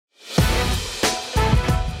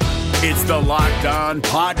It's the Locked On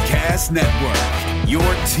Podcast Network, your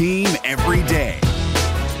team every day.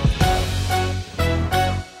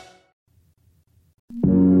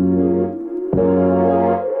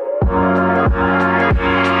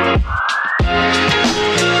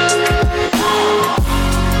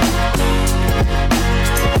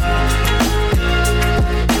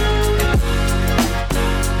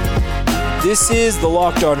 This is the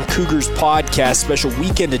Locked On Cougars podcast, special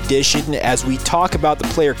weekend edition, as we talk about the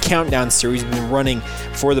player countdown series we've been running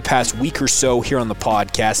for the past week or so here on the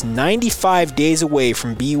podcast. 95 days away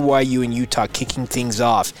from BYU and Utah kicking things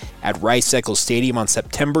off at Rice-Eccles Stadium on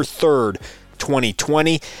September 3rd,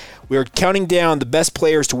 2020. We are counting down the best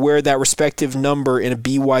players to wear that respective number in a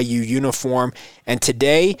BYU uniform, and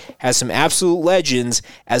today has some absolute legends,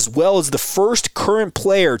 as well as the first current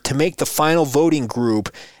player to make the final voting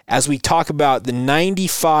group, as we talk about the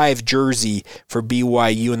 95 jersey for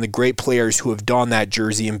BYU and the great players who have donned that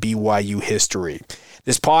jersey in BYU history.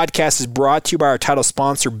 This podcast is brought to you by our title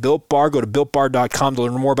sponsor, Built Bar. Go to BuiltBar.com to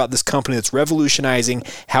learn more about this company that's revolutionizing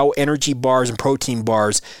how energy bars and protein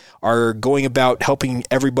bars are going about helping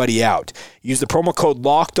everybody out. Use the promo code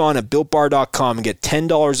LOCKEDON at BuiltBar.com and get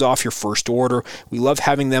 $10 off your first order. We love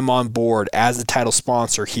having them on board as the title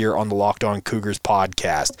sponsor here on the Locked On Cougars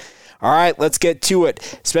podcast. All right, let's get to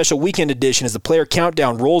it. Special weekend edition as the player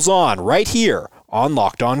countdown rolls on right here on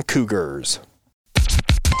Locked On Cougars.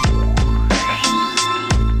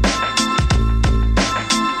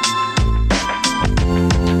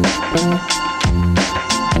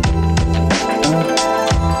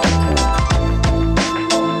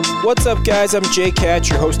 What's up, guys? I'm Jay Katz,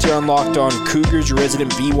 your host here on Locked On Cougars, your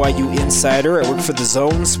resident BYU insider. I work for the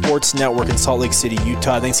Zone Sports Network in Salt Lake City,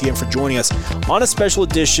 Utah. Thanks again for joining us on a special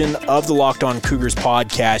edition of the Locked On Cougars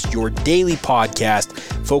podcast, your daily podcast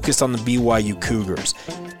focused on the BYU Cougars.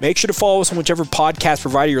 Make sure to follow us on whichever podcast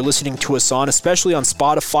provider you're listening to us on, especially on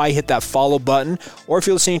Spotify. Hit that follow button. Or if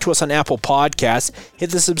you're listening to us on Apple Podcasts,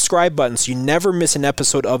 hit the subscribe button so you never miss an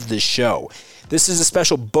episode of this show. This is a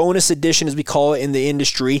special bonus edition, as we call it in the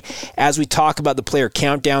industry, as we talk about the player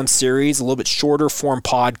countdown series, a little bit shorter form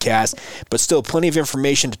podcast, but still plenty of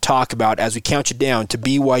information to talk about as we count you down to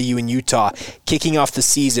BYU and Utah kicking off the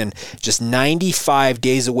season just 95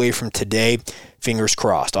 days away from today. Fingers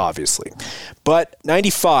crossed, obviously. But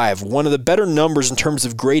 95, one of the better numbers in terms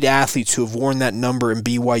of great athletes who have worn that number in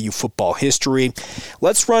BYU football history.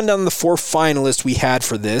 Let's run down the four finalists we had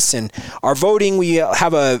for this. And our voting, we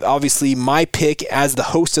have obviously my pick as the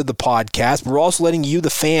host of the podcast. We're also letting you, the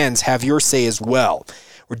fans, have your say as well.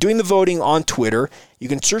 We're doing the voting on Twitter. You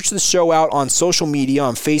can search the show out on social media,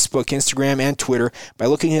 on Facebook, Instagram, and Twitter by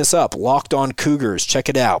looking us up, Locked On Cougars. Check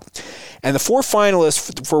it out. And the four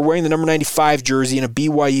finalists for wearing the number 95 jersey in a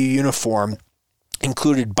BYU uniform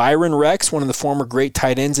included Byron Rex, one of the former great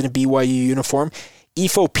tight ends in a BYU uniform,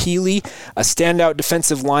 Ifo Pili, a standout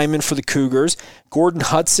defensive lineman for the Cougars, Gordon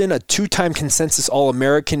Hudson, a two-time consensus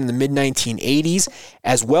All-American in the mid-1980s,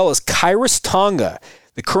 as well as Kairos Tonga,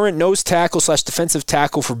 the current nose tackle / defensive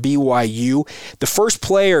tackle for BYU, the first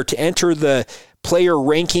player to enter the player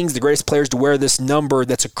rankings, the greatest players to wear this number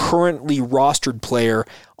that's a currently rostered player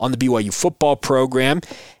on the BYU football program.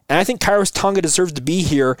 And I think Kairos Tonga deserves to be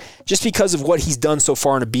here just because of what he's done so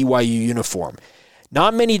far in a BYU uniform.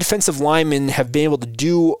 Not many defensive linemen have been able to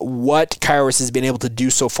do what Kairos has been able to do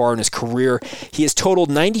so far in his career. He has totaled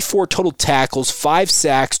 94 total tackles, 5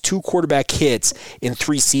 sacks, 2 quarterback hits in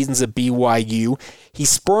 3 seasons at BYU. He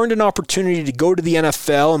spurned an opportunity to go to the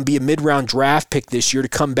NFL and be a mid-round draft pick this year to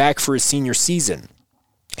come back for his senior season.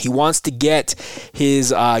 He wants to get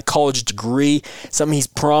his college degree, something he's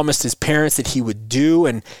promised his parents that he would do,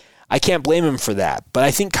 and I can't blame him for that. But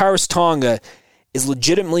I think Kairos Tonga is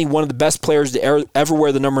legitimately one of the best players to ever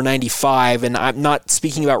wear the number 95, and I'm not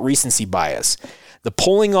speaking about recency bias. The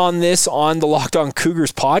polling on this on the Locked On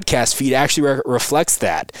Cougars podcast feed actually reflects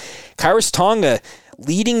that. Kairos Tonga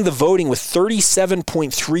leading the voting with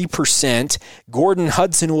 37.3%. Gordon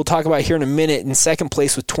Hudson, who we'll talk about here in a minute, in second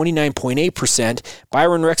place with 29.8%.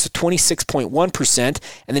 Byron Rex with 26.1%.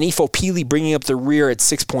 And then Ifo Pili bringing up the rear at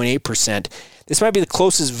 6.8%. This might be the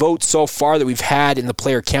closest vote so far that we've had in the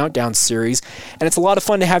player countdown series, and it's a lot of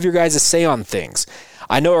fun to have your guys' say on things.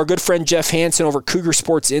 I know our good friend Jeff Hansen over at Cougar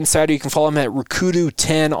Sports Insider. You can follow him at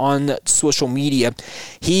Rakudu10 on social media.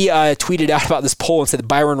 He tweeted out about this poll and said that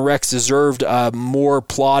Byron Rex deserved more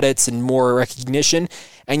plaudits and more recognition,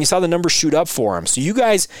 and you saw the numbers shoot up for him. So you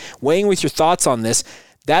guys weighing with your thoughts on this,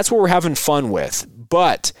 that's what we're having fun with.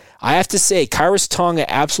 But I have to say, Kairos Tonga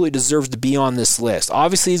absolutely deserves to be on this list.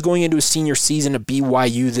 Obviously, he's going into his senior season at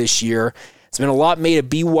BYU this year. There's been a lot made of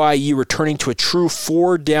BYU returning to a true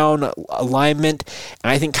 4-down alignment,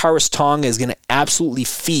 and I think Kairos Tonga is going to absolutely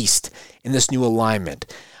feast in this new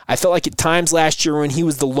alignment. I felt like at times last year when he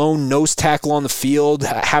was the lone nose tackle on the field,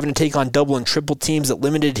 having to take on double and triple teams that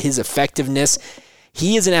limited his effectiveness.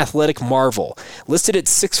 He is an athletic marvel. Listed at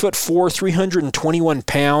 6'4", 321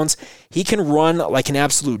 pounds, he can run like an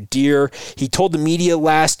absolute deer. He told the media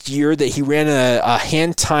last year that he ran a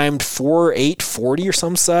hand-timed 4.8 40 or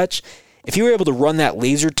some such. If he were able to run that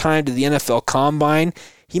laser time to the NFL Combine,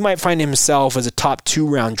 he might find himself as a top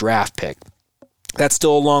 2-round draft pick. That's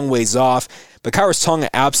still a long ways off, but Kairos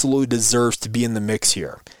Tonga absolutely deserves to be in the mix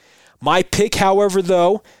here. My pick, however,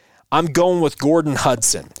 though, I'm going with Gordon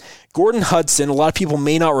Hudson. Gordon Hudson, a lot of people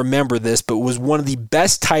may not remember this, but was one of the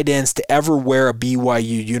best tight ends to ever wear a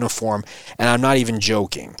BYU uniform, and I'm not even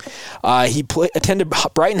joking. He attended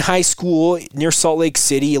Brighton High School near Salt Lake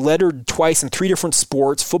City. He lettered twice in 3 different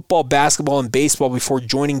sports, football, basketball, and baseball before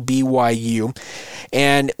joining BYU,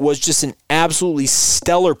 and was just an absolutely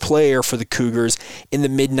stellar player for the Cougars in the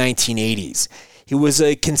mid-1980s. He was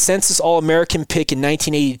a consensus All-American pick in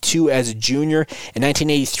 1982 as a junior. In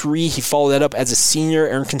 1983, he followed that up as a senior,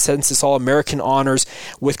 earned consensus All-American honors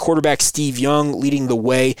with quarterback Steve Young leading the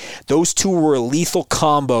way. Those two were a lethal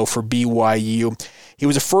combo for BYU. He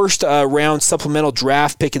was a first-round supplemental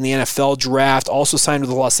draft pick in the NFL draft, also signed with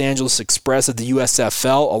the Los Angeles Express of the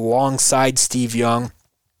USFL alongside Steve Young.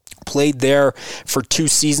 Played there for 2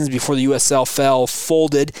 seasons before the USFL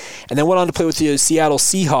folded, and then went on to play with the Seattle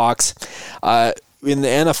Seahawks in the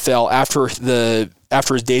NFL after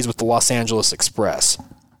his days with the Los Angeles Express.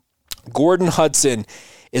 Gordon Hudson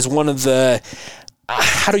is one of the,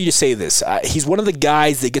 how do you say this? He's one of the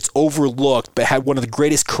guys that gets overlooked, but had one of the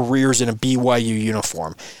greatest careers in a BYU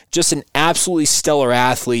uniform. Just an absolutely stellar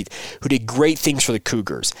athlete who did great things for the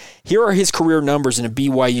Cougars. Here are his career numbers in a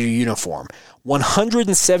BYU uniform.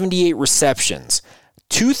 178 receptions,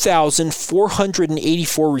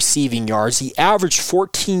 2,484 receiving yards. He averaged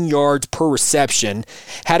 14 yards per reception,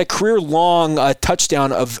 had a career-long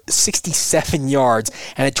touchdown of 67 yards,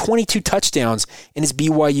 and had 22 touchdowns in his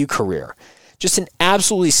BYU career. Just an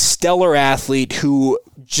absolutely stellar athlete who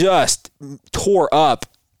just tore up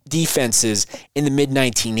defenses in the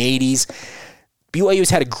mid-1980s. BYU's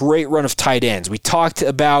had a great run of tight ends. We talked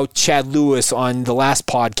about Chad Lewis on the last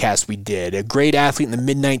podcast we did, a great athlete in the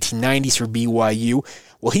mid-1990s for BYU.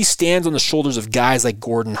 Well, he stands on the shoulders of guys like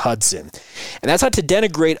Gordon Hudson. And that's not to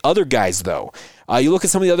denigrate other guys, though. You look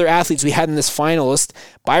at some of the other athletes we had in this finalist.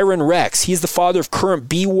 Byron Rex, he's the father of current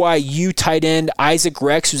BYU tight end Isaac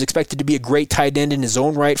Rex, who's expected to be a great tight end in his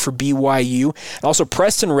own right for BYU. And also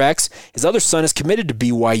Preston Rex, his other son, is committed to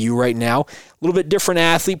BYU right now. A little bit different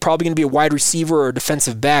athlete, probably going to be a wide receiver or a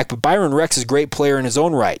defensive back, but Byron Rex is a great player in his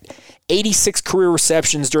own right. 86 career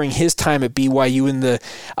receptions during his time at BYU in the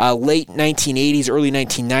late 1980s, early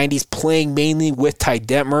 1990s, playing mainly with Ty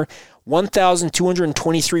Detmer.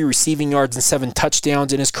 1,223 receiving yards and 7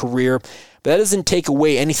 touchdowns in his career, but that doesn't take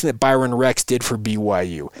away anything that Byron Rex did for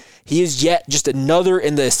BYU. He is yet just another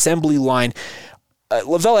in the assembly line.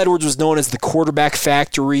 Lavelle Edwards was known as the quarterback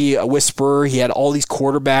factory, a whisperer. He had all these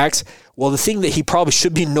quarterbacks. Well, the thing that he probably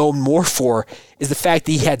should be known more for is the fact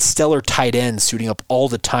that he had stellar tight ends suiting up all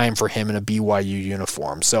the time for him in a BYU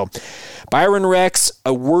uniform. So Byron Rex,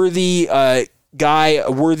 a worthy guy, a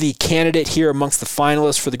worthy candidate here amongst the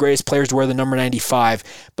finalists for the greatest players to wear the number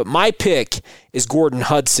 95. But my pick is Gordon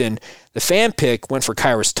Hudson. The fan pick went for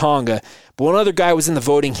Kairos Tonga. But one other guy was in the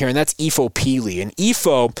voting here, and that's Ifo Peely. And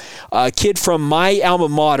Ifo, a kid from my alma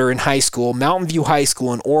mater in high school, Mountain View High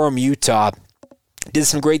School in Orem, Utah, did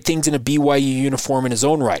some great things in a BYU uniform in his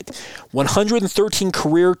own right. 113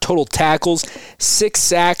 career total tackles, 6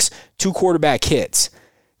 sacks, 2 quarterback hits.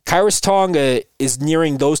 Kairos Tonga is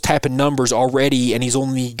nearing those type of numbers already, and he's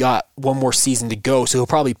only got one more season to go, so he'll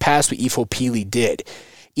probably pass what Ifo Peely did.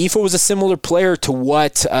 Ifo was a similar player to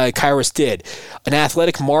what Kairos did. An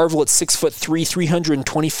athletic marvel at 6'3",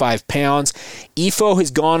 325 pounds. Ifo has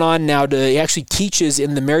gone on now he actually teaches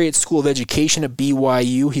in the Marriott School of Education at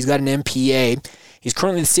BYU. He's got an MPA. He's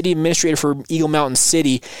currently the city administrator for Eagle Mountain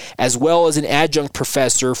City, as well as an adjunct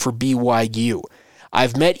professor for BYU.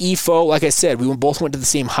 I've met Ifo. Like I said, we both went to the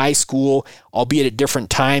same high school, albeit at different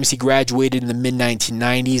times. He graduated in the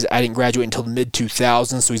mid-1990s. I didn't graduate until the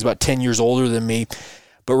mid-2000s, so he's about 10 years older than me.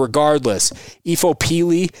 But regardless, Ifo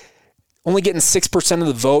Peely, only getting 6% of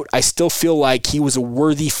the vote, I still feel like he was a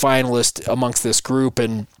worthy finalist amongst this group.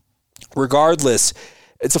 And regardless,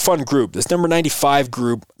 it's a fun group. This number 95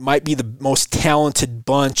 group might be the most talented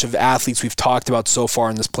bunch of athletes we've talked about so far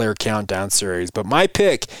in this player countdown series. But my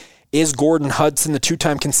pick is Gordon Hudson, the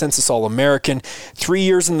two-time consensus All-American. 3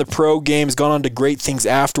 years in the pro game, has gone on to great things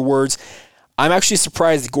afterwards. I'm actually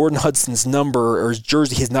surprised that Gordon Hudson's number or his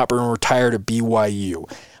jersey has not been retired at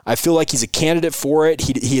BYU. I feel like he's a candidate for it.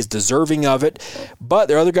 He is deserving of it. But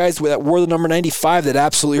there are other guys that wore the number 95 that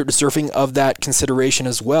absolutely are deserving of that consideration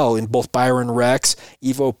as well, in both Byron Rex,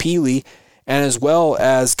 Ivo Pili, and as well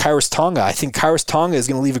as Kairos Tonga. I think Kairos Tonga is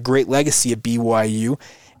going to leave a great legacy at BYU,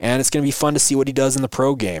 and it's going to be fun to see what he does in the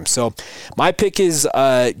pro game. So my pick is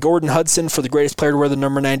Gordon Hudson for the greatest player to wear the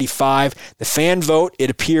number 95. The fan vote, it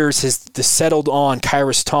appears, has settled on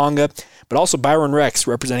Kairos Tonga, but also Byron Rex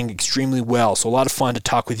representing extremely well. So a lot of fun to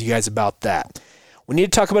talk with you guys about that. We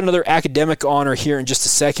need to talk about another academic honor here in just a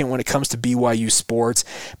second when it comes to BYU sports.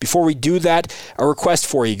 Before we do that, a request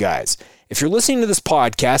for you guys. If you're listening to this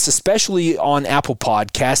podcast, especially on Apple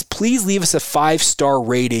Podcasts, please leave us a 5-star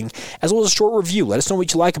rating as well as a short review. Let us know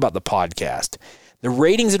what you like about the podcast. The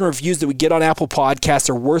ratings and reviews that we get on Apple Podcasts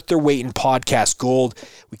are worth their weight in podcast gold.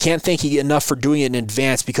 We can't thank you enough for doing it in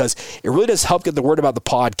advance because it really does help get the word about the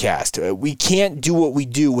podcast. We can't do what we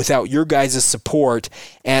do without your guys' support,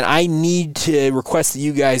 and I need to request that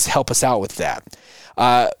you guys help us out with that.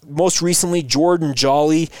 Most recently, Jordan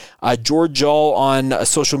Jolly, George Jall on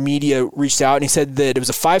social media reached out and he said that it was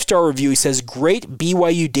a 5-star review. He says, great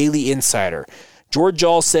BYU Daily Insider. George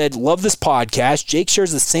Jall said, love this podcast. Jake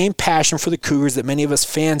shares the same passion for the Cougars that many of us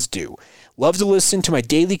fans do. Love to listen to my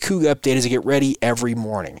daily Cougar update as I get ready every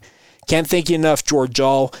morning. Can't thank you enough, George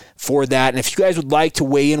Jall, for that. And if you guys would like to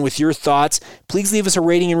weigh in with your thoughts, please leave us a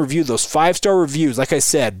rating and review. Those 5-star reviews, like I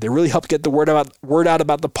said, they really help get the word out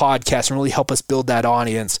about the podcast and really help us build that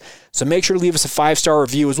audience. So make sure to leave us a 5-star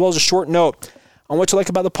review as well as a short note on what you like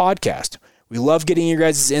about the podcast. We love getting your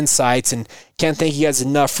guys' insights and can't thank you guys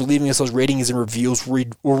enough for leaving us those ratings and reviews. We'll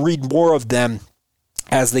read more of them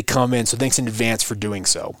as they come in, so thanks in advance for doing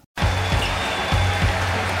so.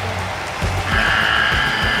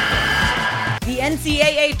 The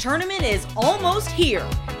NCAA tournament is almost here,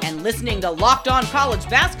 and listening to Locked On College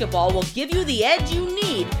Basketball will give you the edge you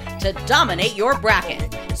need to dominate your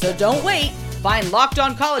bracket. So don't wait. Find Locked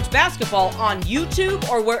On College Basketball on YouTube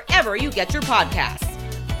or wherever you get your podcasts.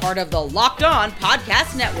 Part of the Locked On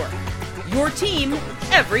Podcast Network. Your team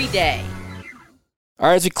every day. All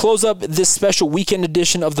right, as we close up this special weekend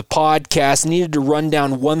edition of the podcast, I needed to run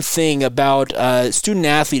down one thing about a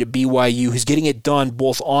student-athlete at BYU who's getting it done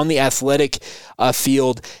both on the athletic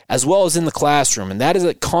field as well as in the classroom, and that is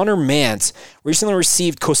that Connor Mance recently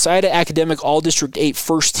received COSIDA Academic All-District 8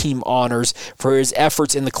 First-Team honors for his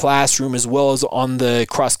efforts in the classroom as well as on the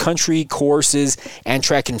cross-country courses and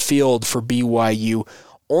track and field for BYU.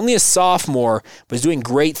 Only a sophomore, but is doing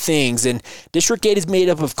great things. And District 8 is made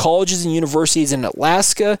up of colleges and universities in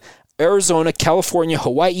Alaska, Arizona, California,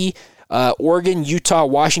 Hawaii, Oregon, Utah,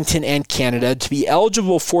 Washington, and Canada. To be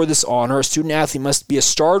eligible for this honor, a student-athlete must be a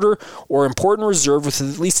starter or important reserve with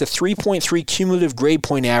at least a 3.3 cumulative grade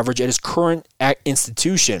point average at his current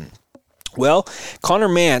institution. Well, Connor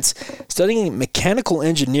Mance, studying mechanical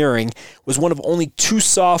engineering, was one of only 2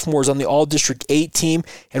 sophomores on the All-District 8 team,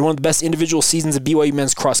 had one of the best individual seasons of BYU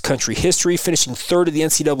men's cross-country history, finishing 3rd at the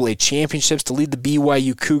NCAA championships to lead the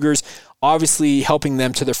BYU Cougars, obviously helping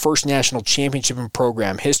them to their first national championship in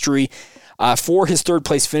program history. For his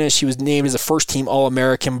 3rd-place finish, he was named as a first-team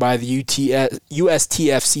All-American by the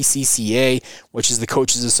USTF-CCCA, which is the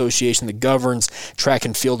Coaches Association that governs track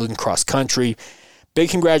and field and cross-country. Big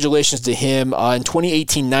congratulations to him. In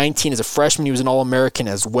 2018-19, as a freshman, he was an All-American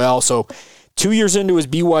as well. So 2 years into his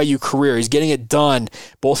BYU career, he's getting it done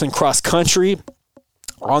both in cross-country,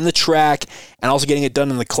 on the track, and also getting it done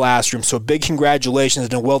in the classroom. So big congratulations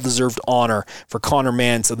and a well-deserved honor for Connor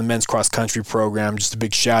Mance of the men's cross-country program. Just a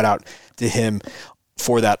big shout-out to him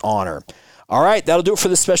for that honor. All right, that'll do it for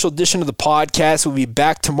this special edition of the podcast. We'll be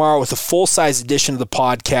back tomorrow with a full-size edition of the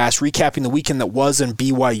podcast, recapping the weekend that was in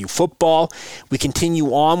BYU football. We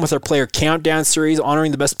continue on with our player countdown series,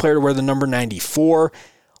 honoring the best player to wear the number 94.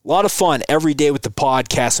 A lot of fun every day with the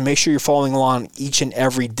podcast, so make sure you're following along each and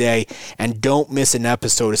every day and don't miss an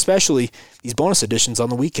episode, especially these bonus editions on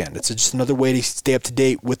the weekend. It's just another way to stay up to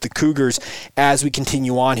date with the Cougars as we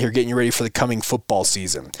continue on here, getting you ready for the coming football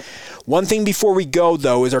season. One thing before we go,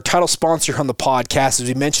 though, is our title sponsor on the podcast, as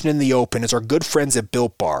we mentioned in the open, is our good friends at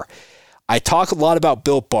Built Bar. I talk a lot about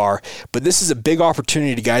Built Bar, but this is a big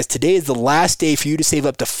opportunity, guys. Today is the last day for you to save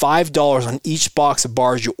up to $5 on each box of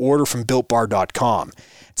bars you order from BuiltBar.com.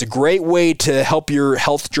 It's a great way to help your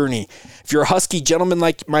health journey. If you're a husky gentleman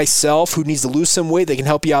like myself who needs to lose some weight, they can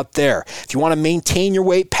help you out there. If you want to maintain your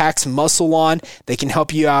weight, pack some muscle on, they can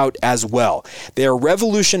help you out as well. They are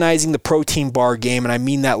revolutionizing the protein bar game, and I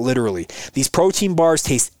mean that literally. These protein bars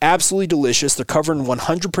taste absolutely delicious. They're covered in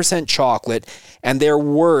 100% chocolate, and they're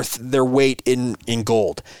worth their weight in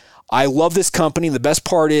gold. I love this company. The best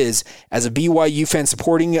part is, as a BYU fan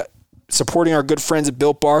supporting our good friends at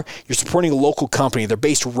Built Bar, you're supporting a local company. They're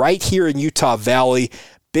based right here in Utah Valley.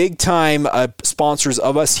 Big time sponsors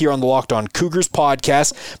of us here on the Locked On Cougars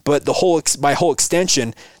podcast, but by whole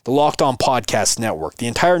extension, the Locked On Podcast Network. The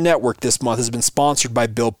entire network this month has been sponsored by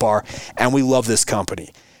Built Bar, and we love this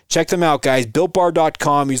company. Check them out, guys.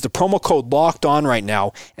 BuiltBar.com. Use the promo code Locked On right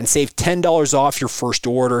now and save $10 off your first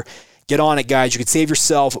order. Get on it, guys. You could save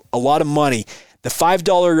yourself a lot of money. The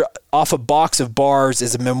 $5 off a box of bars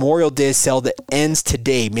is a Memorial Day sale that ends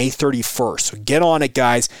today, May 31st. So get on it,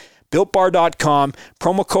 guys. BuiltBar.com,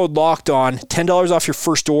 promo code Locked On, $10 off your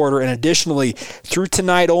first order, and additionally, through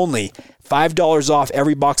tonight only, $5 off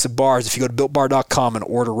every box of bars if you go to BuiltBar.com and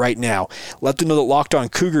order right now. Let them know that Locked On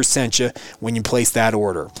Cougars sent you when you place that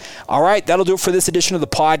order. All right, that'll do it for this edition of the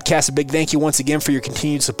podcast. A big thank you once again for your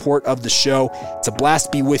continued support of the show. It's a blast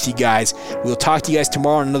to be with you guys. We'll talk to you guys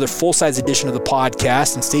tomorrow on another full-size edition of the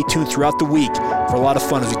podcast, and stay tuned throughout the week for a lot of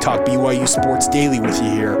fun as we talk BYU Sports Daily with you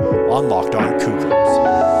here on Locked On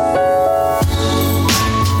Cougars.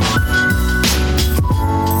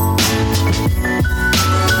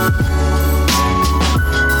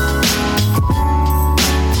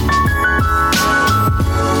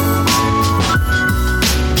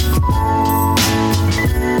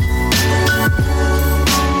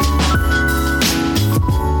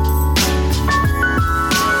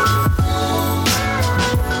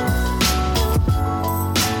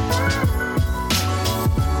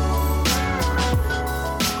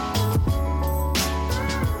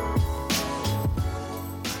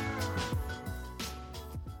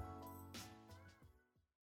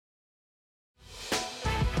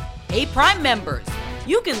 Hey, Prime members,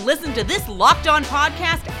 you can listen to this Locked On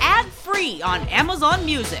podcast ad-free on Amazon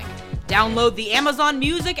Music. Download the Amazon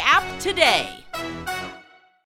Music app today.